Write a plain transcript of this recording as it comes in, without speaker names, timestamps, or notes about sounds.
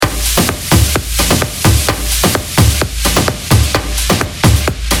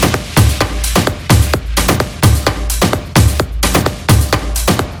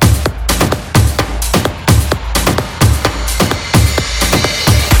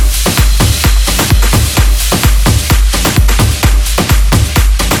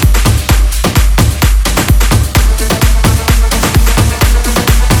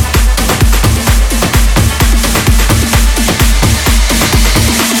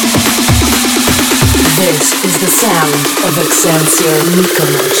sound of Excelsior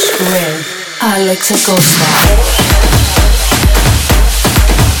Mykonos with Alex Acosta.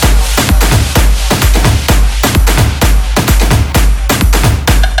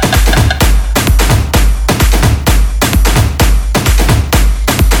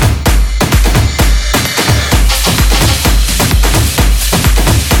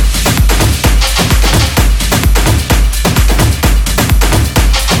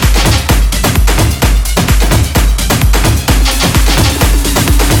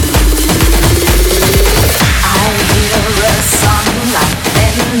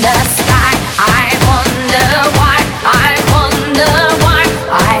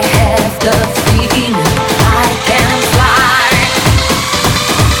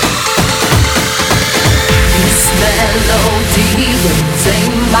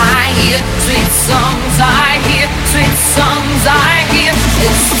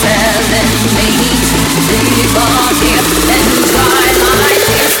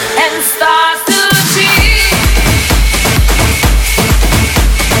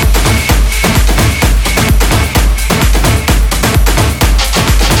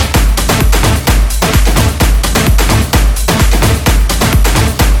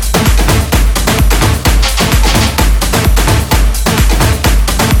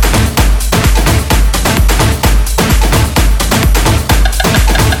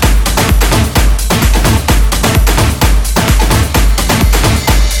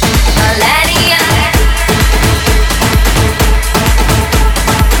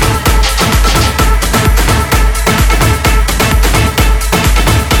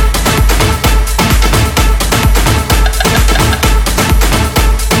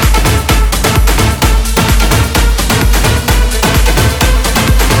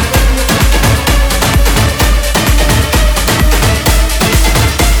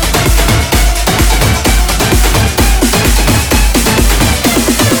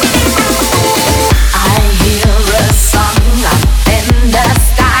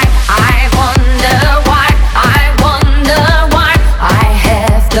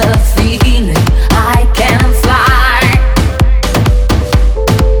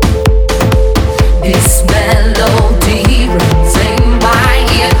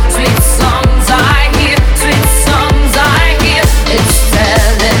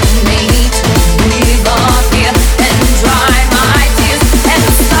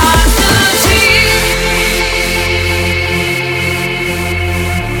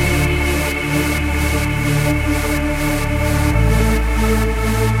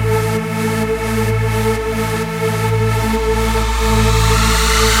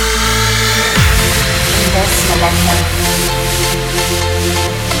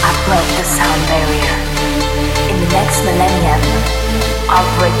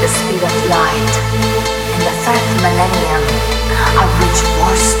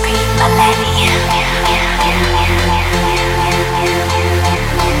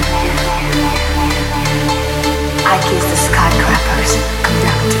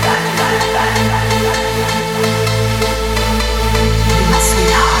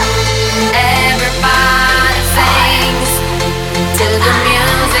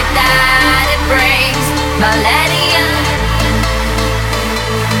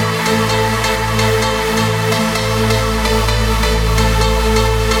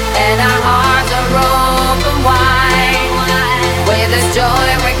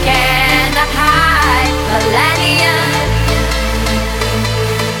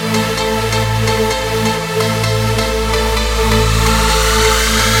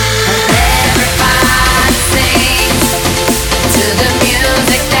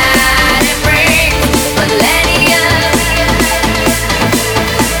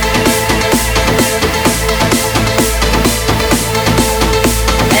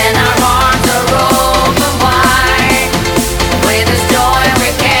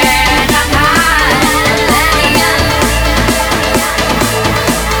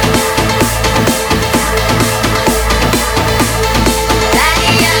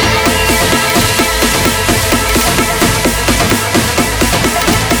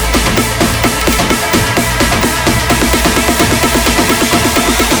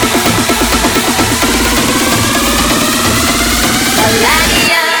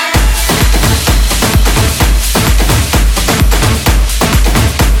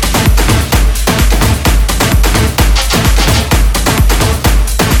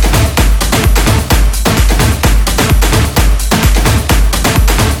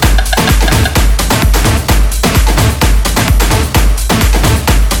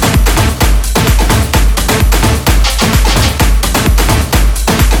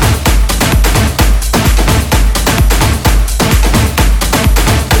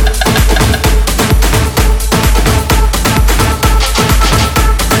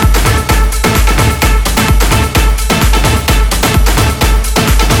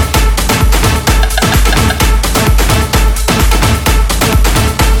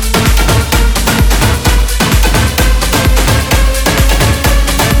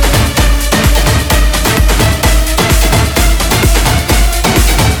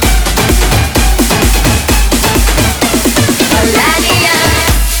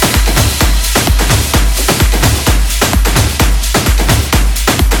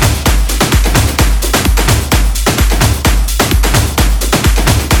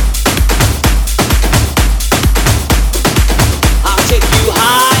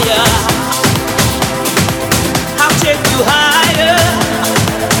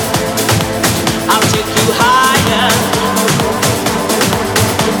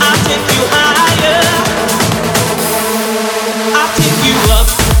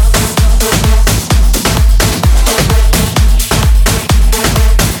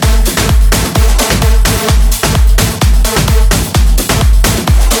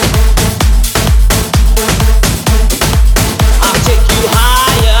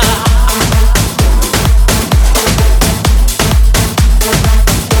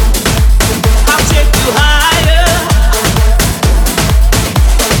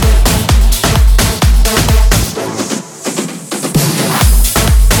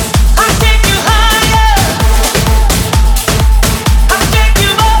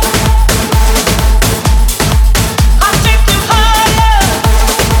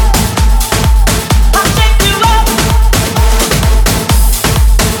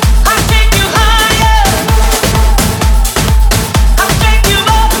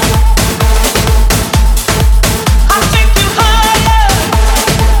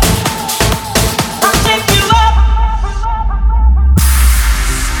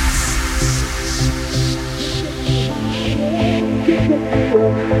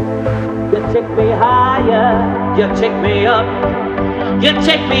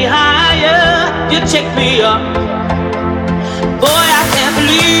 take me higher, you take me up. Boy, I can't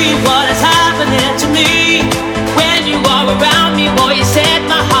believe what is happening to me. When you are around me, boy, you set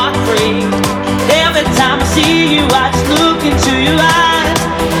my heart free. Every time I see you, I just look into your eyes.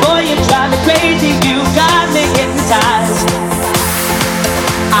 Boy, you drive me crazy, you got me hypnotized.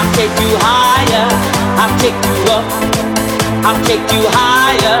 I'll take you higher, I'll take you up. I'll take you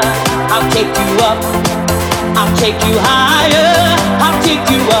higher, I'll take you up. I'll take you higher, I'll take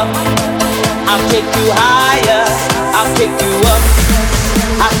you up. I'll take you higher, I'll take you up.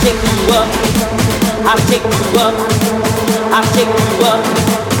 I'll take you up, I'll take you up. I'll take you up,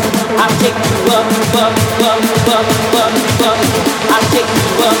 I'll take you up, up, up, up, up, up. I'll take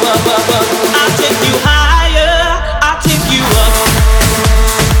you up, up, up, up. I'll take you higher, I'll take you up.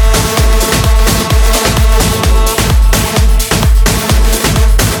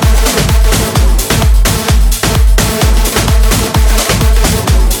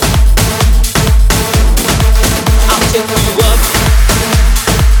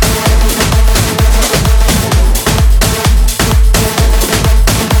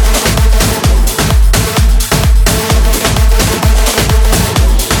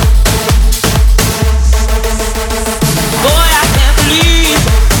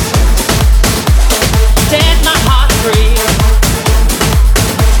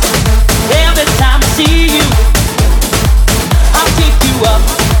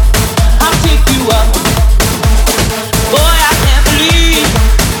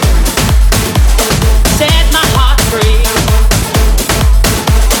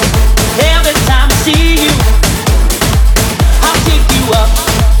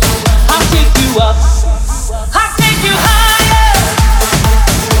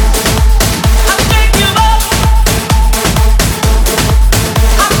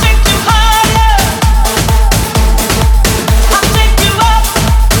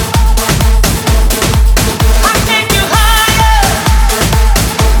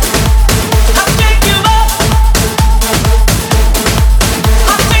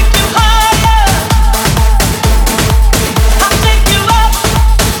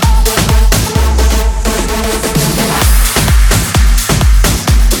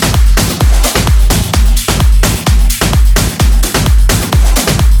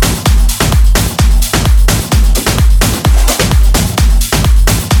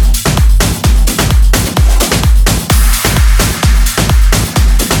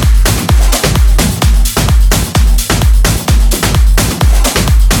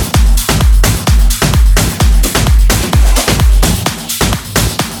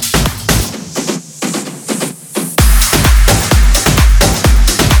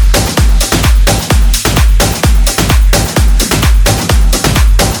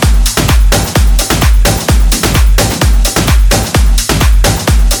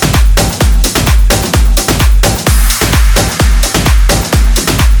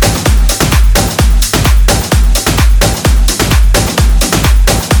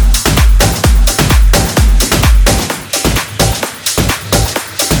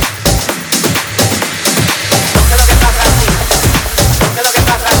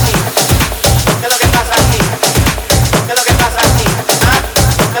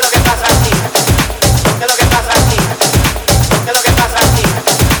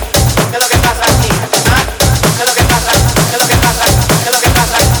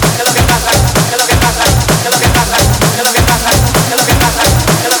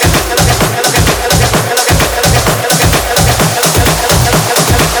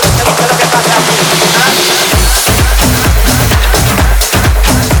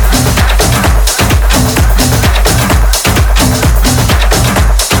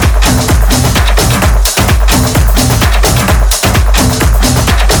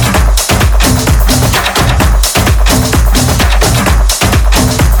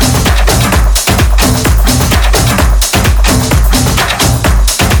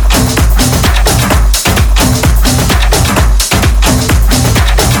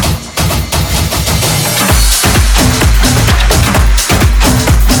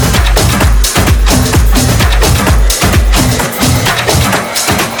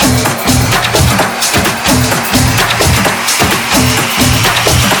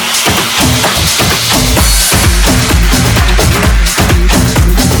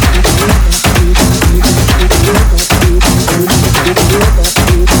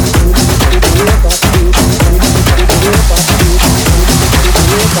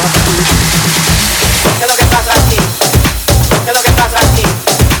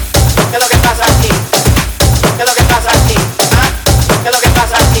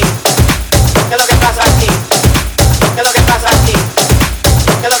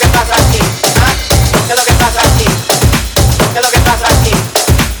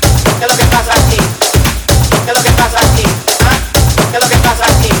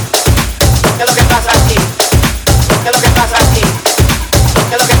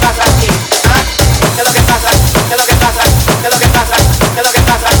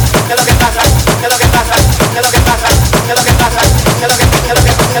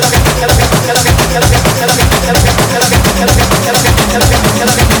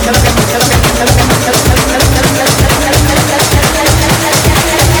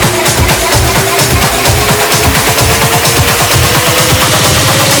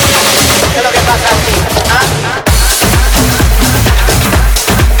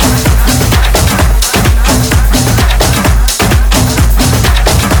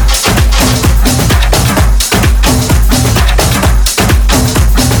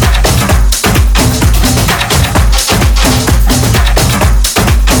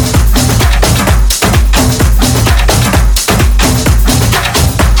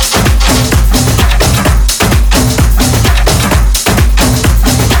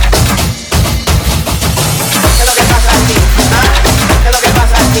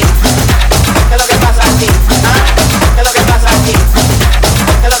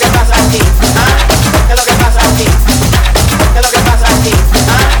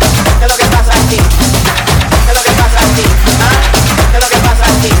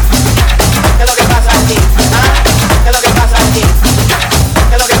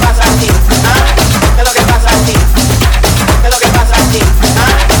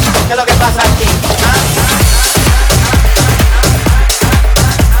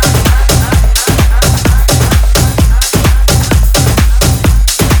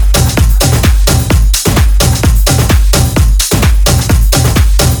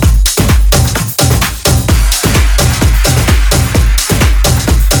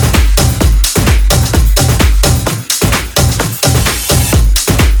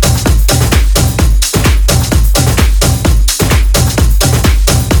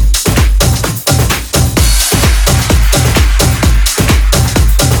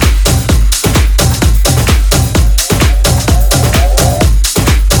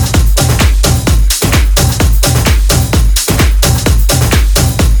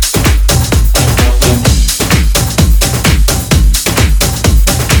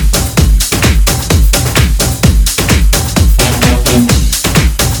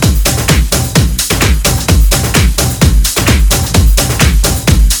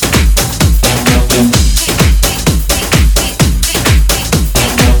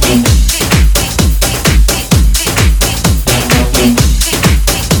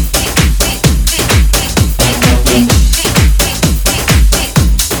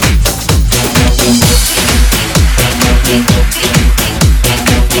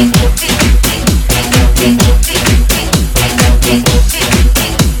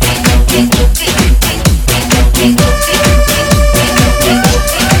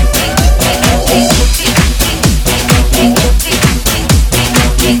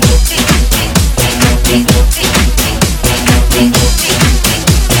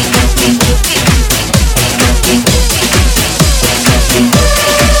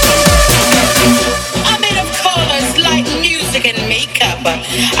 up.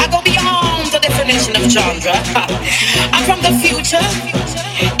 I go beyond the definition of genre. I'm from the future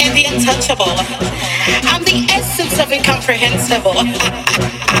and the untouchable. I'm the essence of incomprehensible.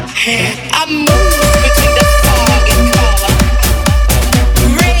 I move between the fog and color,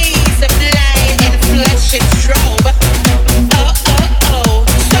 rays of light and flesh and strobe. Oh, oh, oh,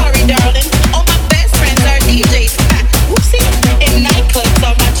 sorry darling, all my best friends are DJs. Whoopsie, in nightclubs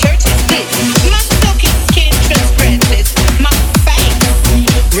or my churches. My silky skin transgresses, my face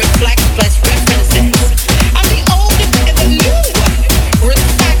reflects plus references. I'm the old and the new,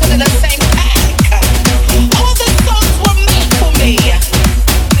 recycled in the same pack. All the songs were made for me.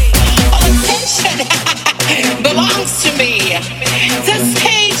 All attention belongs to me. The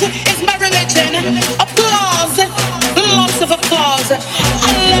stage is my religion. Applause, lots of applause.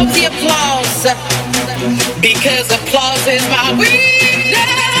 I love the applause because applause is my weakness.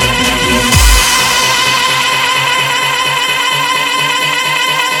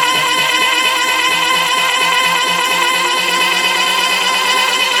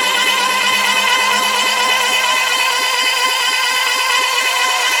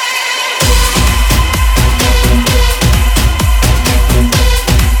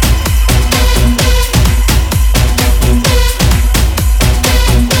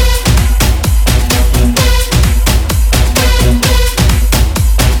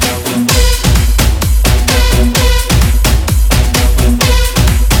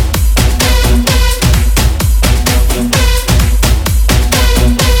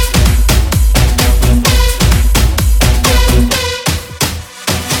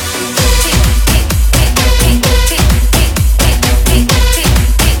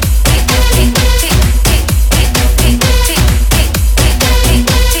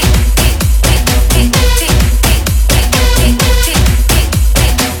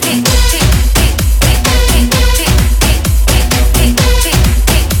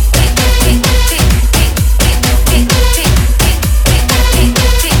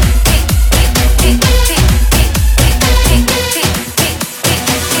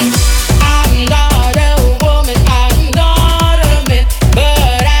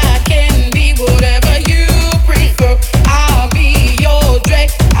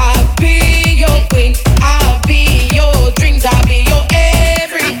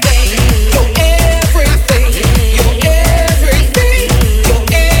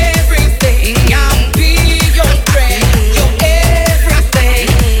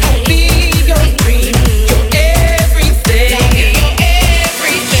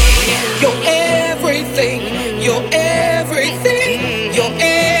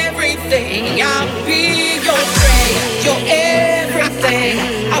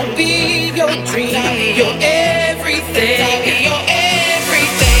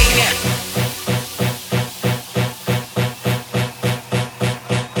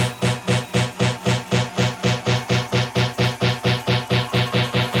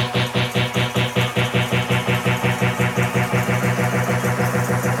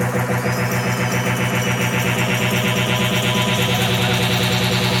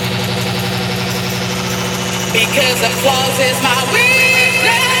 Because applause is my weakness.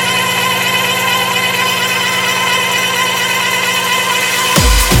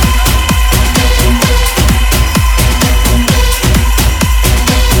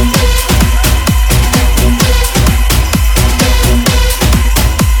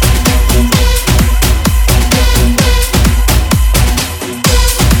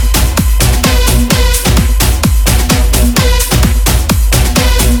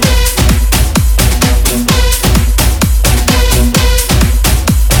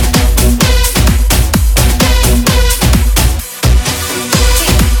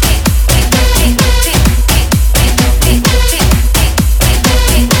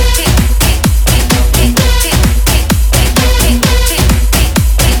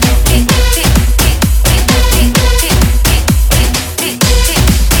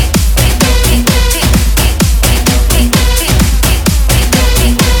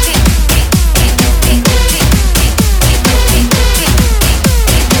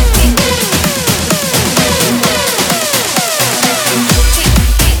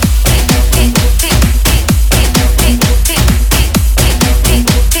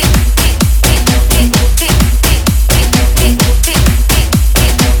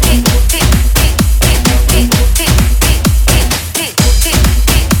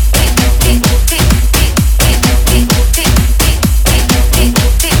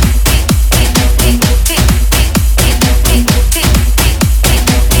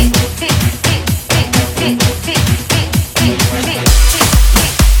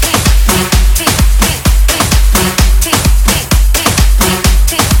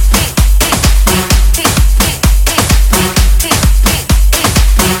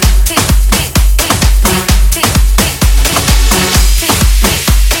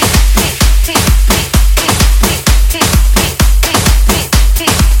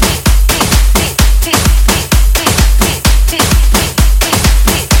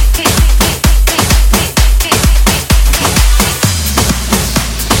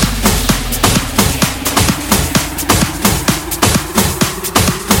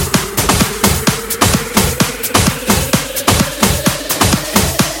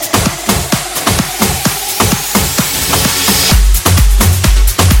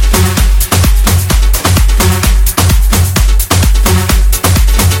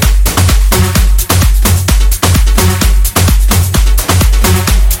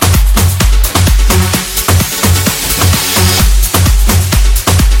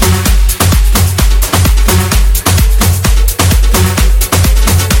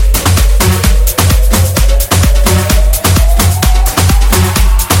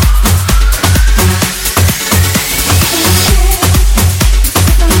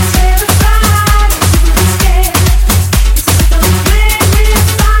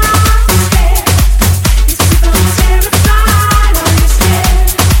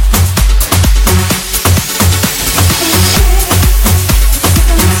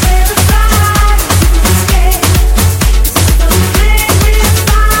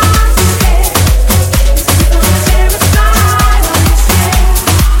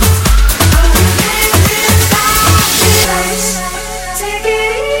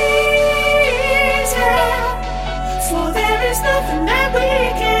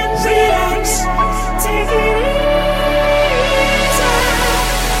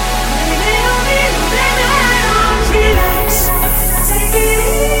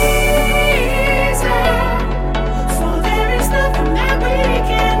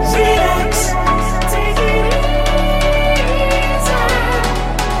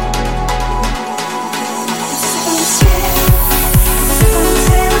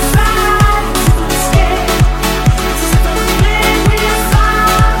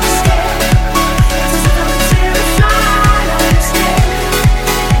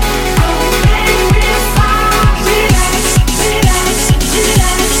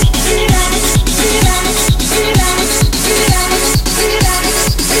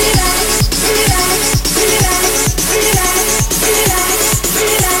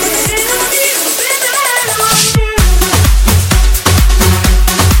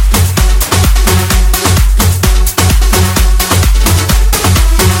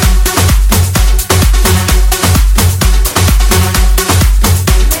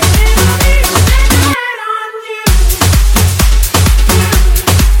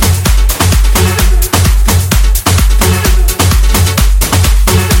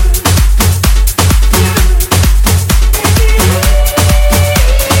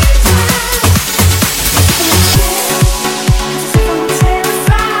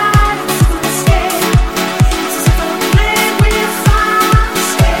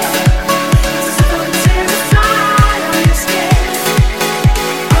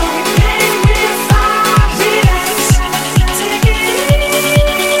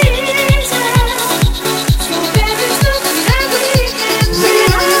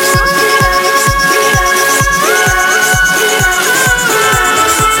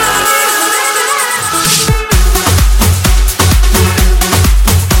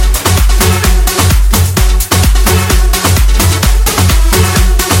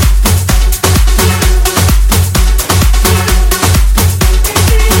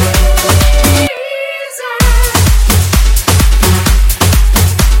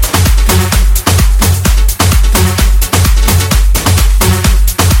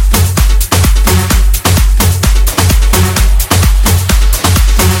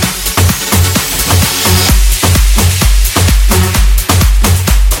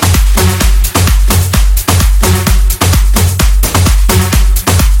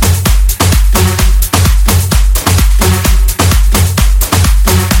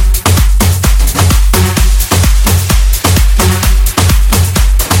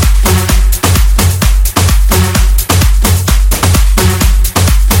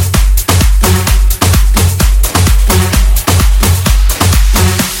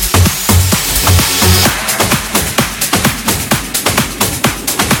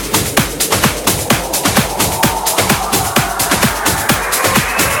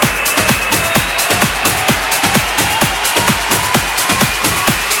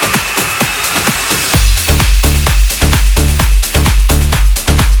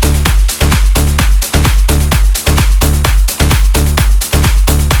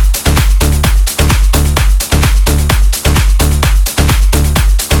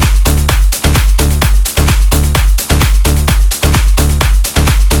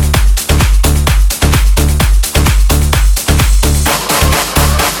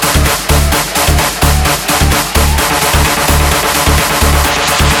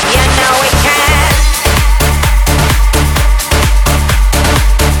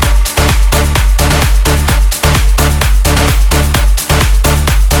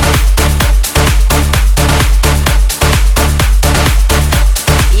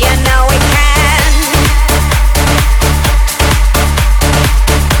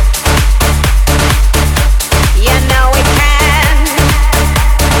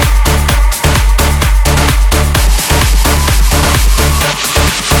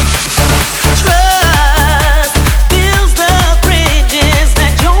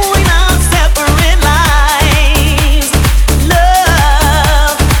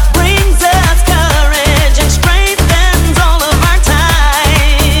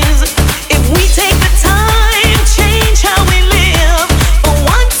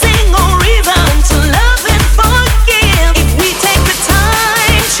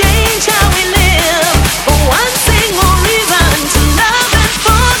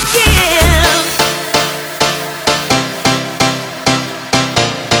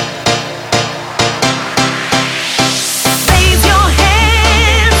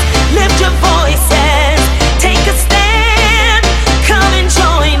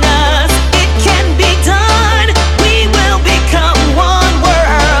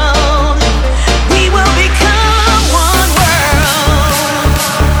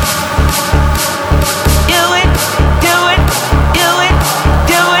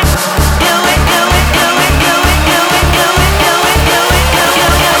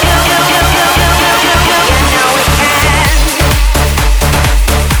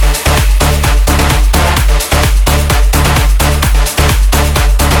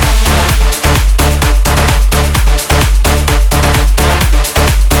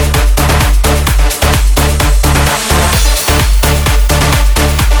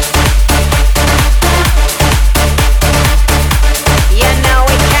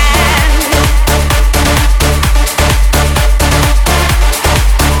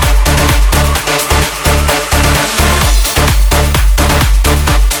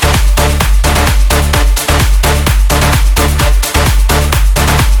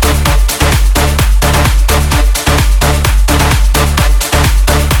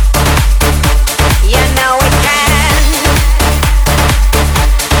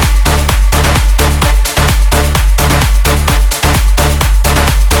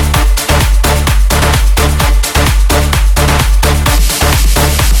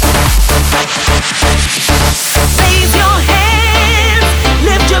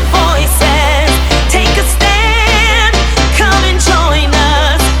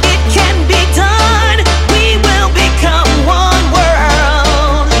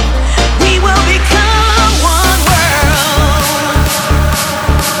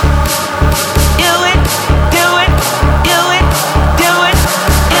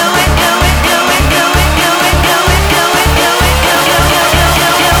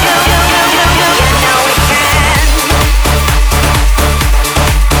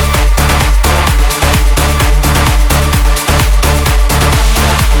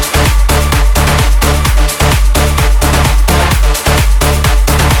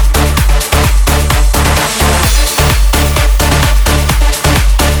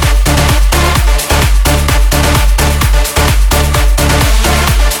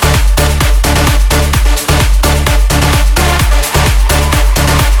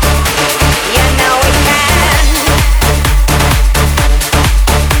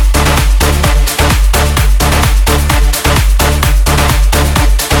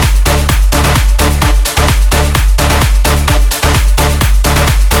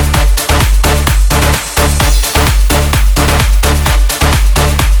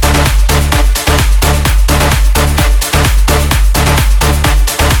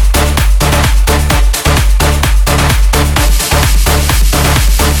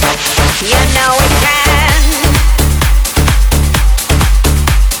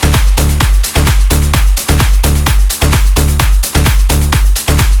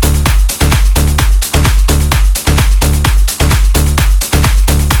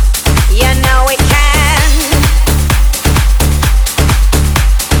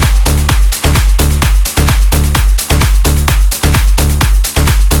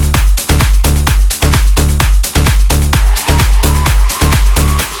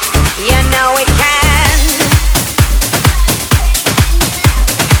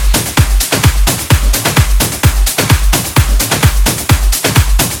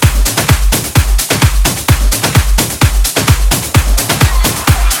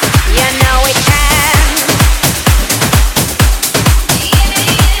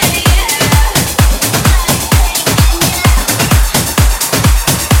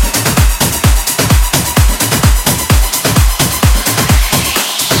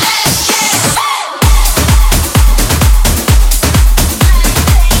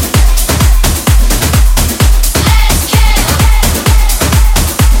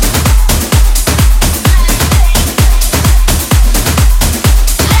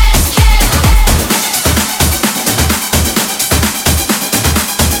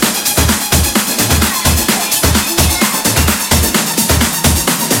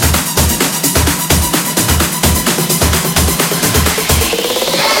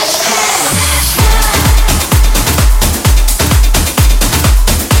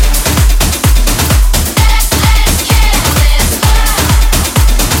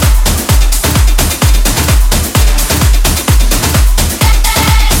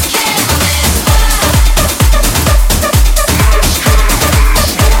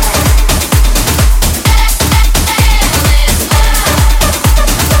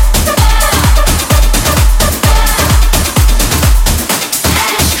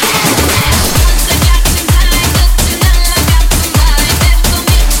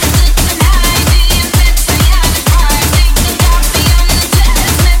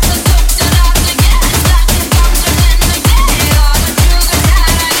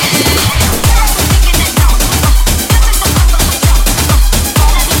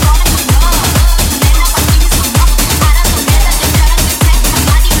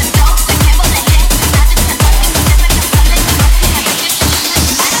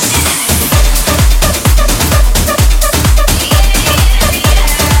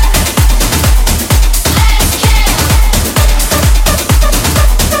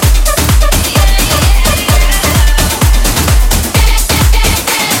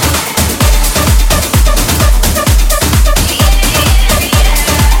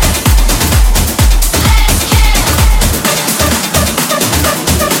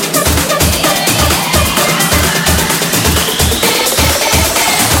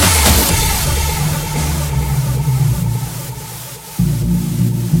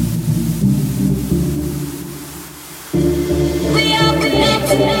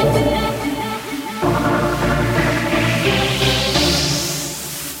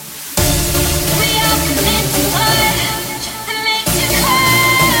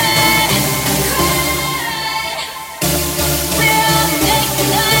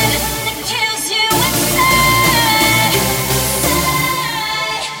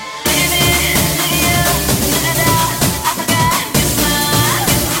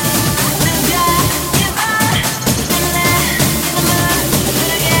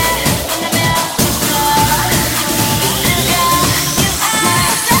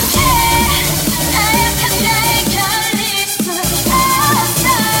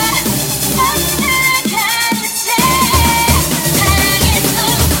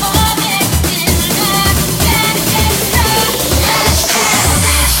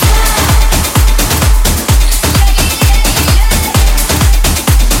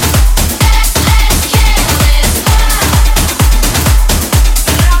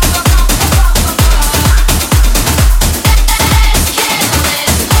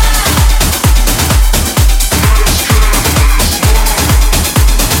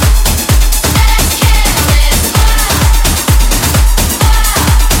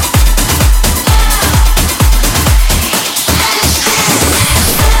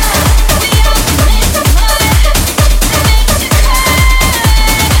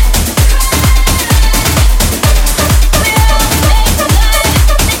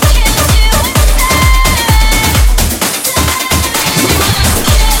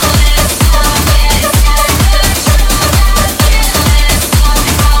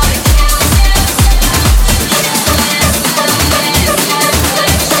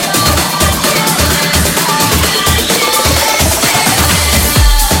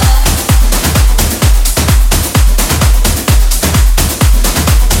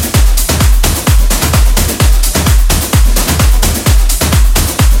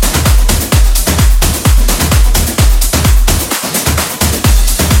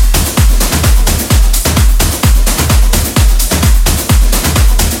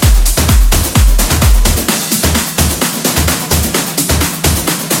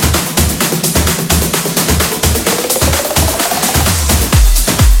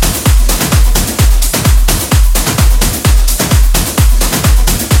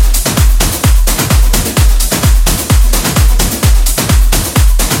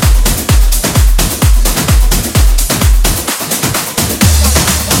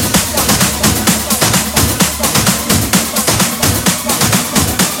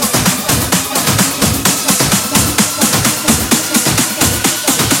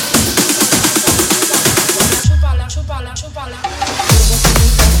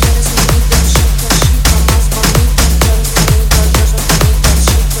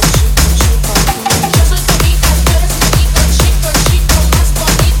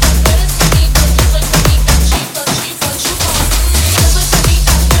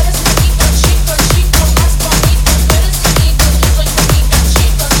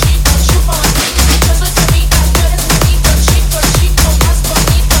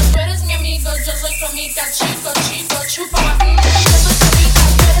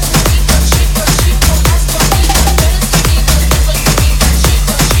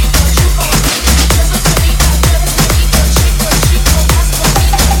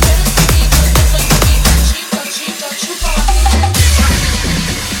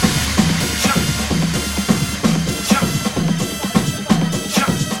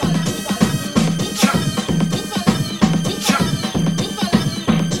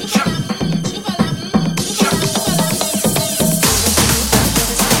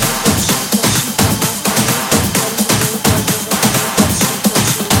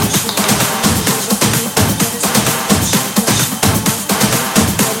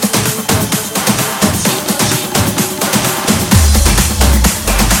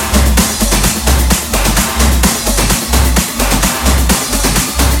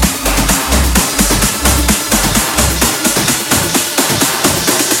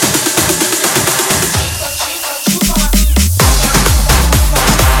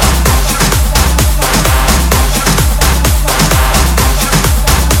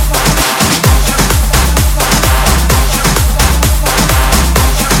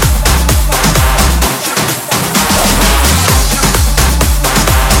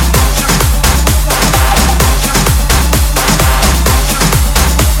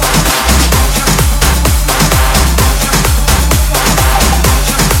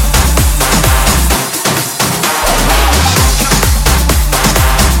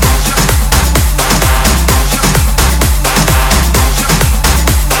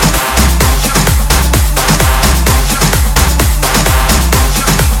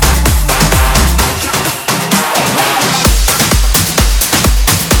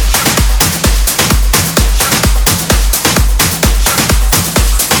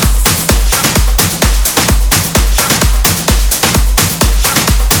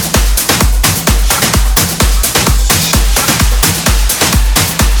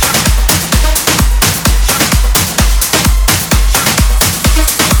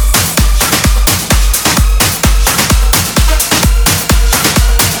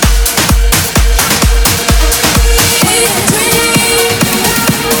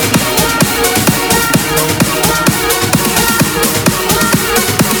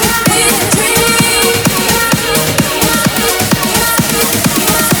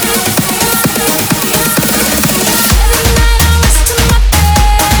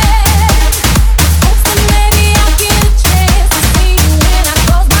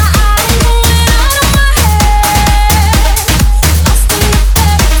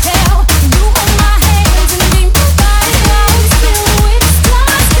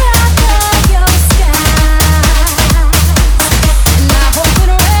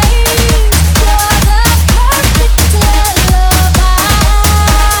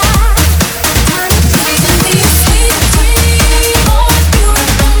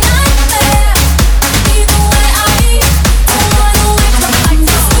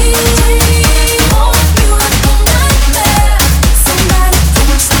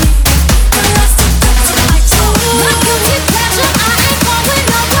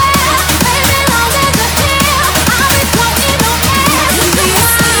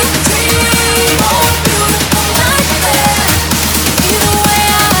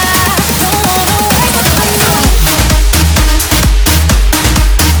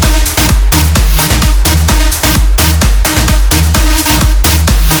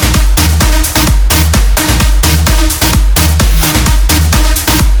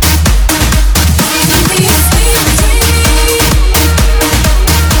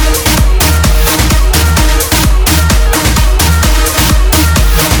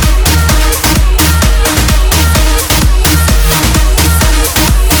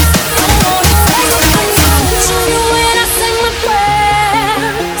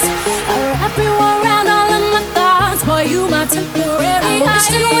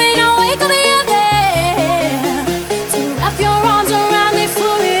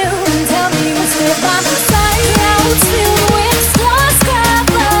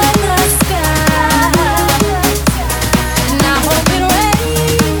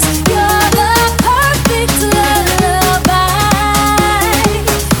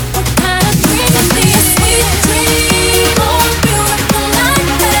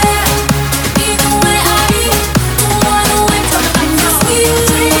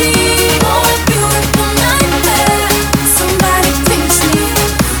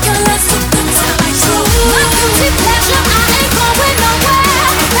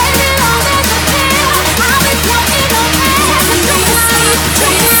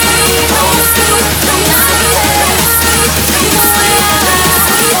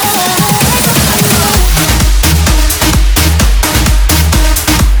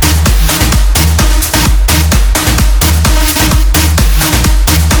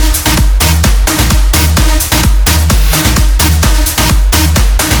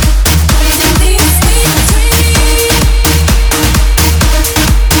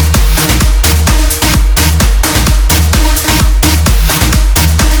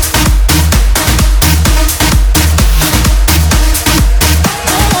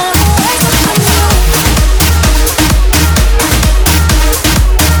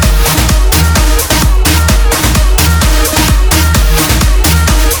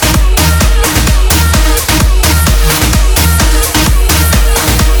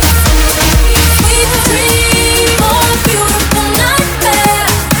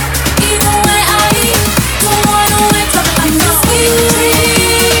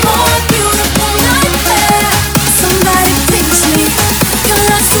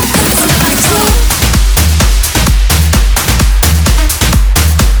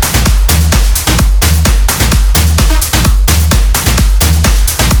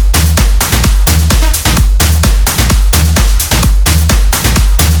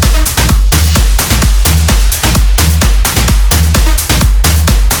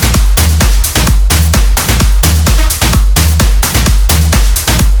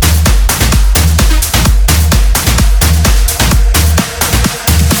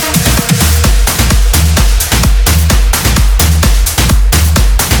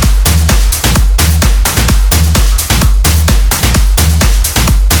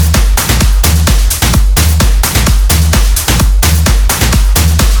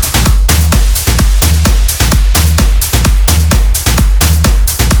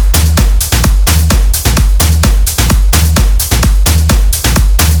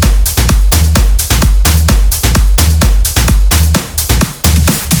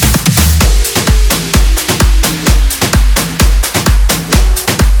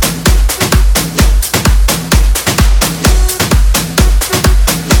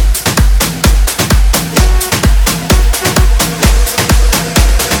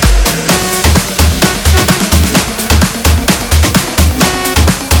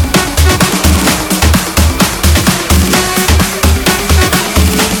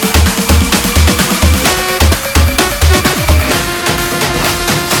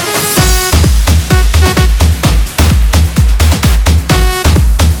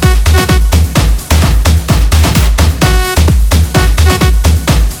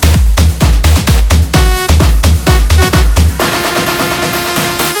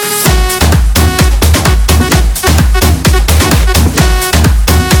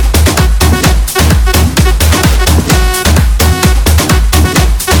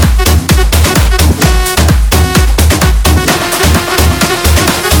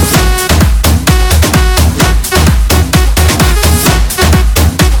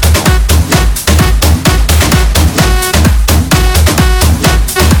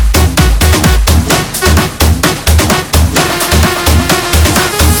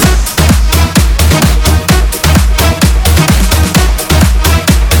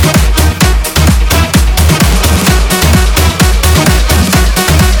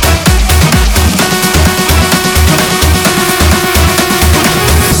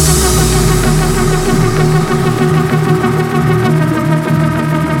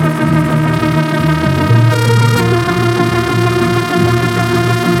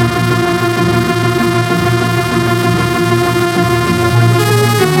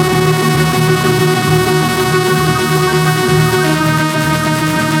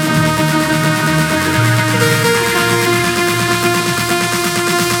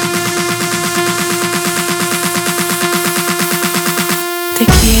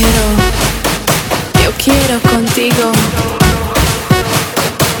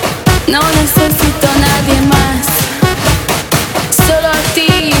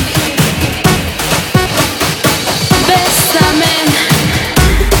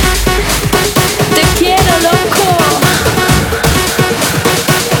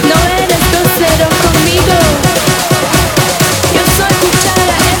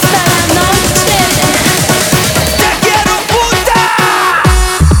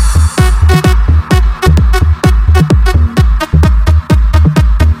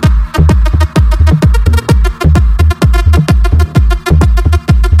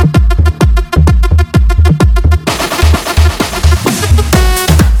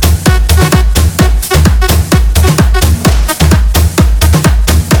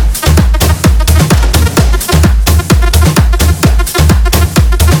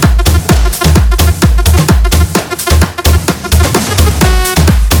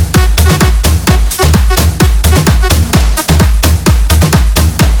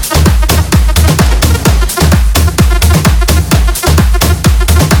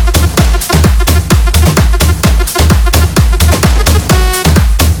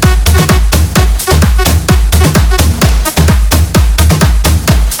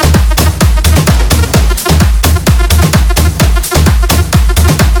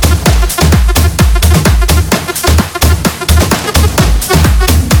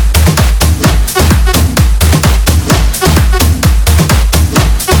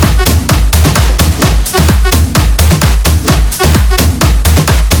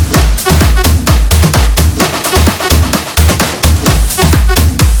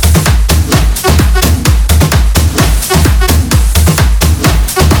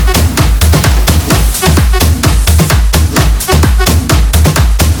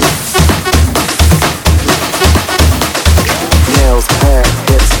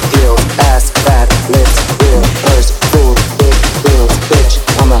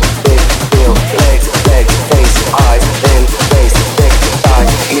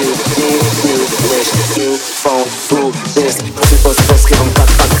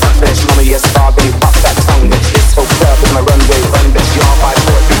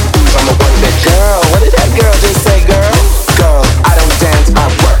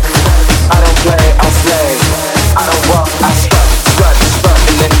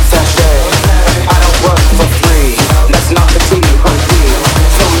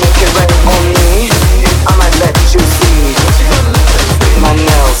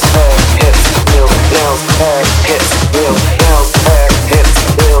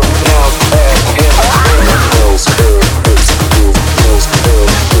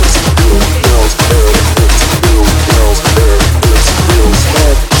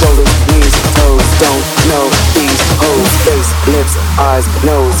 don't know these hoes. Face, lips, eyes,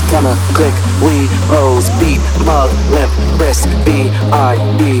 nose, camera, click, we pose, beat, mug, limp, wrist,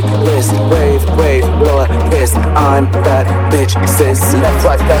 B-I-B, list, wave, blow a kiss. I'm that bitch, sis. Left,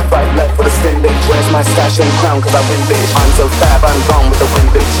 right, left for the spin, bitch. Where's my stash and crown? Cause I win, bitch. I'm so fab, I'm gone with the wind,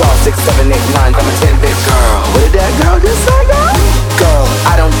 bitch. All 6, 7, 8, 9, I'm a 10, bitch. Girl, what did that girl just say, girl? Girl,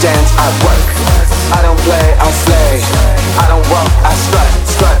 I don't dance, I work. I don't play, I slay. I don't walk, I strut,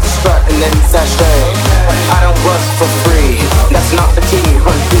 and then sashay. I don't work for free, that's not the key,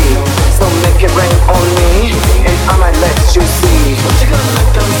 hunty. So make it rain on me, and I might let you see.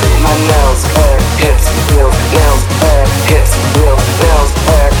 My nails, hair, hips, heels, nails, hair, hips, heels, nails,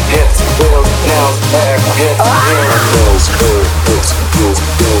 hair, hips, heels, nails, hair, hips, heels. Nails, hair, hips, heels,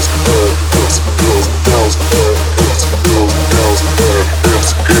 nails, hair, hips, heels, nails, hair, hips, heels, nails, hair, hips,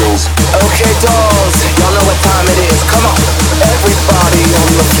 heels. Okay, dolls, y'all know what time it is. Come on, everybody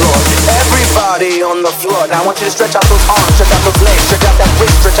on the floor. Everybody on the floor. Now I want you to stretch out those arms, stretch out those legs, stretch out that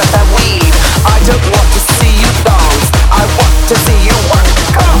wrist, stretch out that weave. I don't want to see you dance, I want to see you work.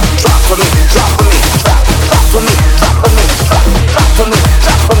 Come on, drop for me, drop for me, drop for me, drop for me, drop for me,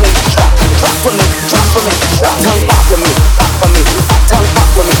 drop for me, drop for me, drop for me, drop. Tongue pop for me, pop for me, tongue pop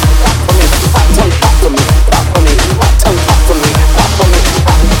for me, pop for me, tongue pop for me, pop for me, tongue pop for me, pop for me,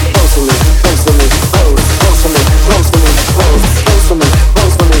 close for me, close for me, close for me, close for me, close for me,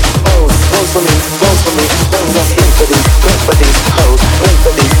 close for me, close for me, close for me, close. Let's blink for these hoes, blink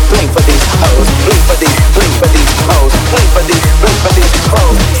for these hoes, blink for these hoes, blink for these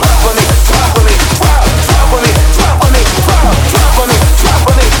hoes. Drop for me, drop for me, drop for me, drop for me, drop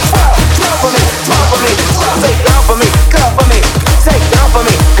for me, drop for me, drop for me, drop for me, say down for me, girl for me, say down for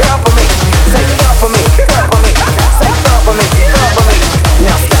me, girl for me, say down for me, girl for me, say down for me, girl for me.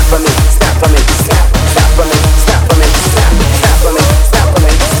 Now snap for me, snap for me, snap for me, snap for me, snap for me, snap for me, snap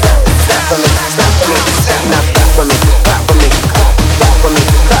for me, snap for me, snap. Now clap for me, clap for me, clap for me,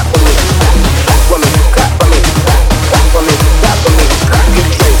 clap for me, clap for me, clap for me, clap for me, clap for me.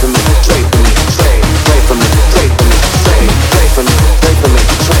 Trade for me, trade for me, trade for me, trade for me, trade for me, trade for me, trade for me,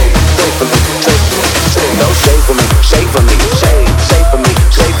 trade for me, trade. No shade for me, shade for me, shade for me,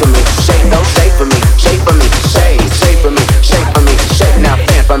 shade for me, shade. No shade for me, shade for me, shade for me, shade for me, shade. Now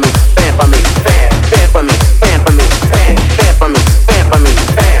fan for me, fan for me, fan for me, fan for me, fan for me, fan for me,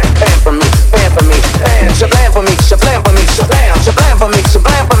 fan for me, fan for me, fan. Shablam for me, shablam for me, shablam, shablam for me,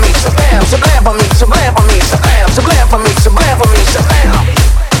 shablam for me, shablam, shablam for me, shablam for me, shablam, shablam for me, shablam for me, shablam.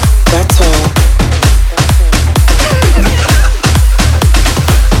 That's all.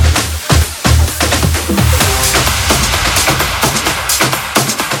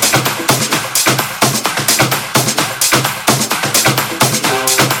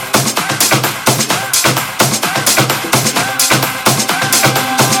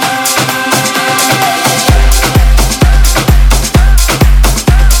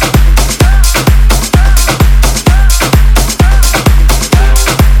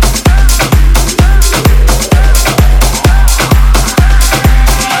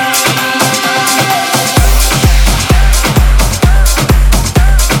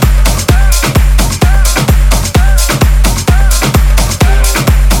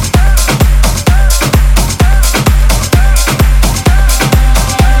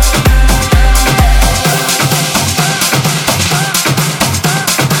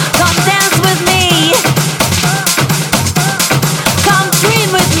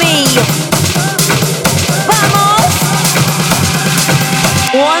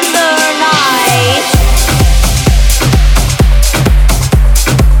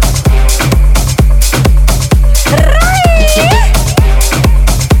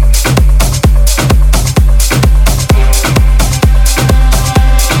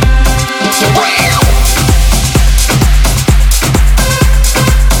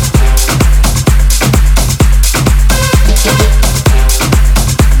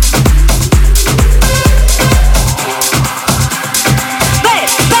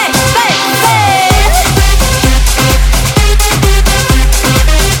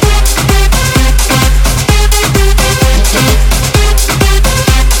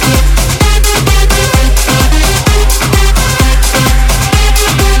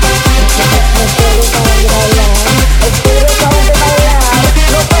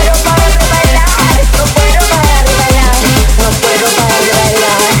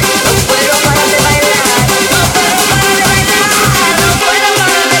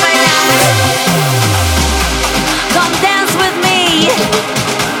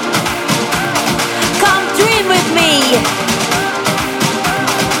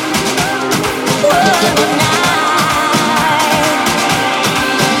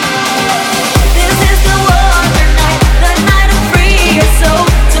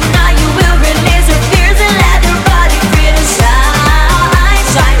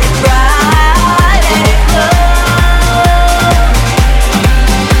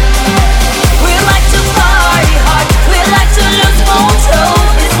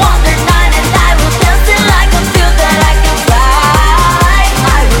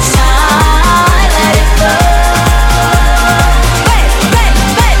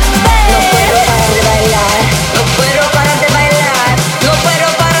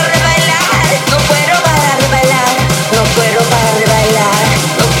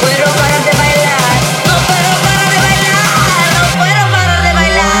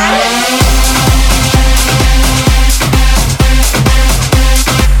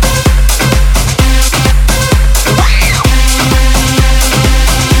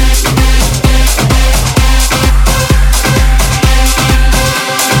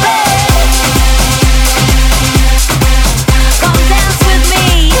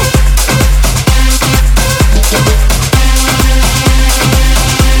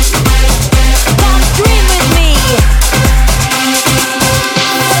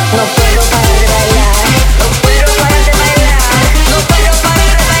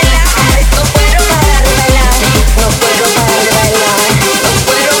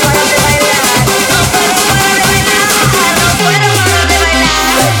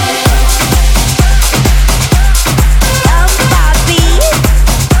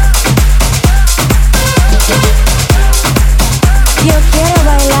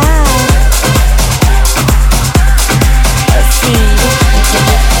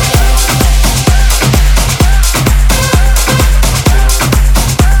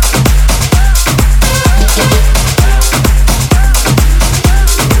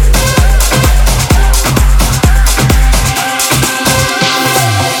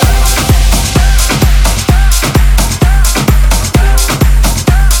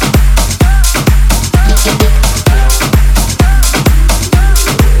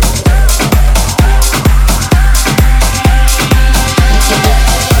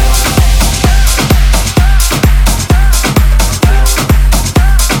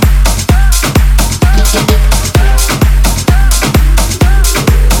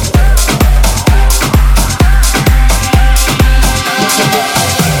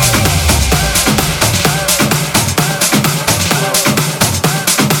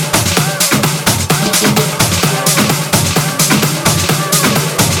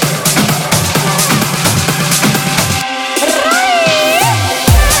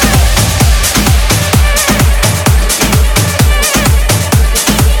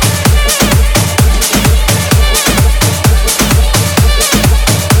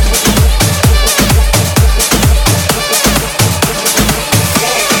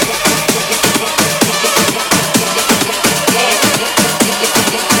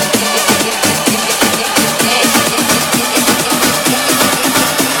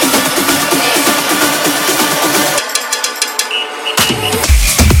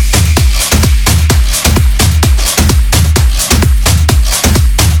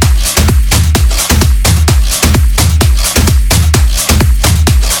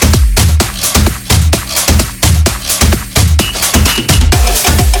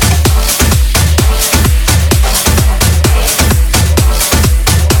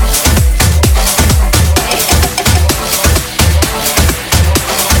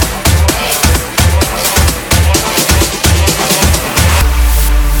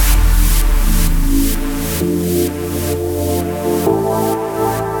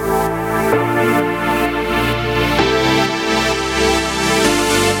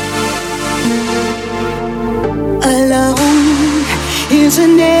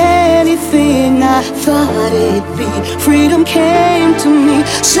 anything I thought it'd be. Freedom came to me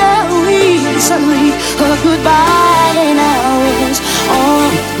so easily. A goodbye now is on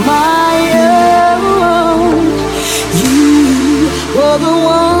my own. You were the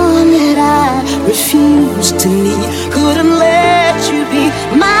one that I refused to need. Couldn't let you be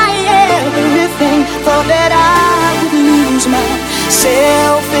my everything. Thought that I would lose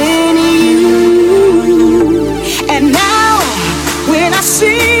myself in you. And now when I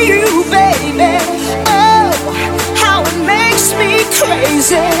see you, baby, oh, how it makes me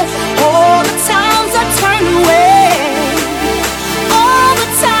crazy. All the times I turn away, all the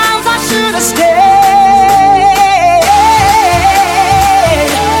times I should have stayed.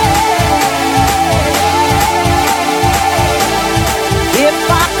 If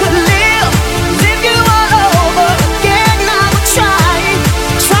I could live you all over again, I would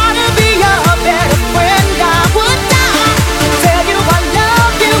try to be your better friend. I would die, tell you I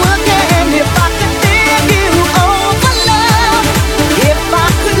love you again. If I could live you over love, if I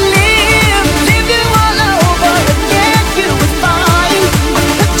could live you all over again, you would find I'd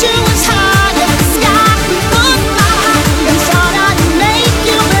put you as high as the sky could find, and thought I'd make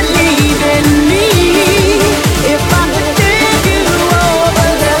you believe in me. If I could live you over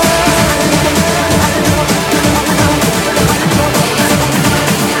love.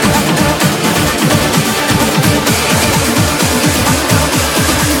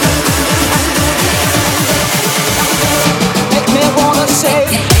 Make me wanna say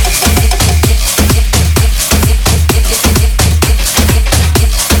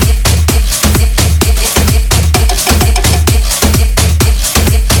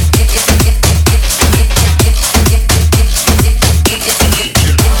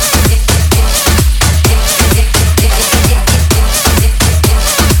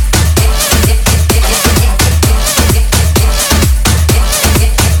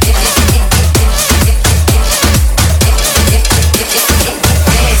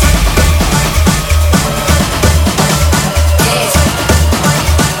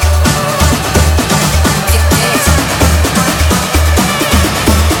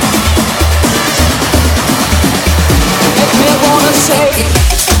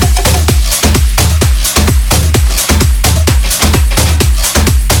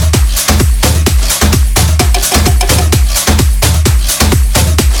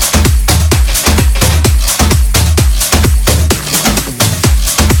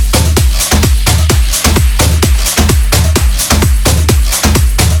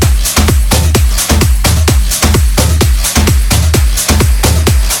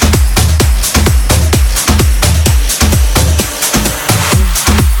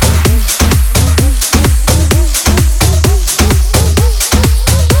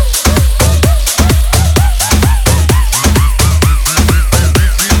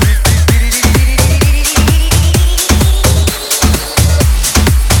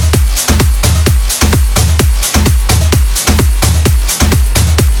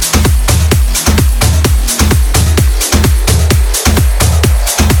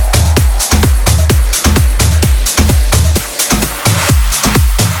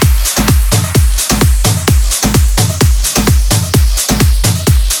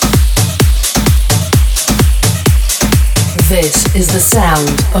This is the sound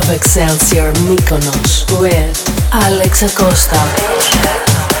of Excelsior Mykonos with Alex Acosta.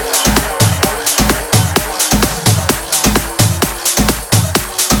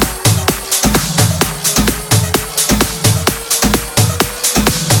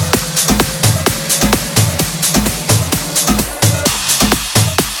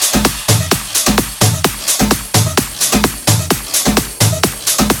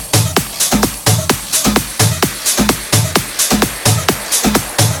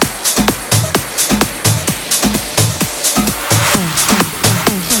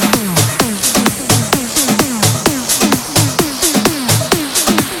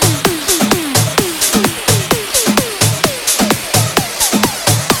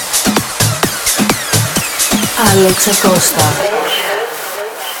 Alex Acosta.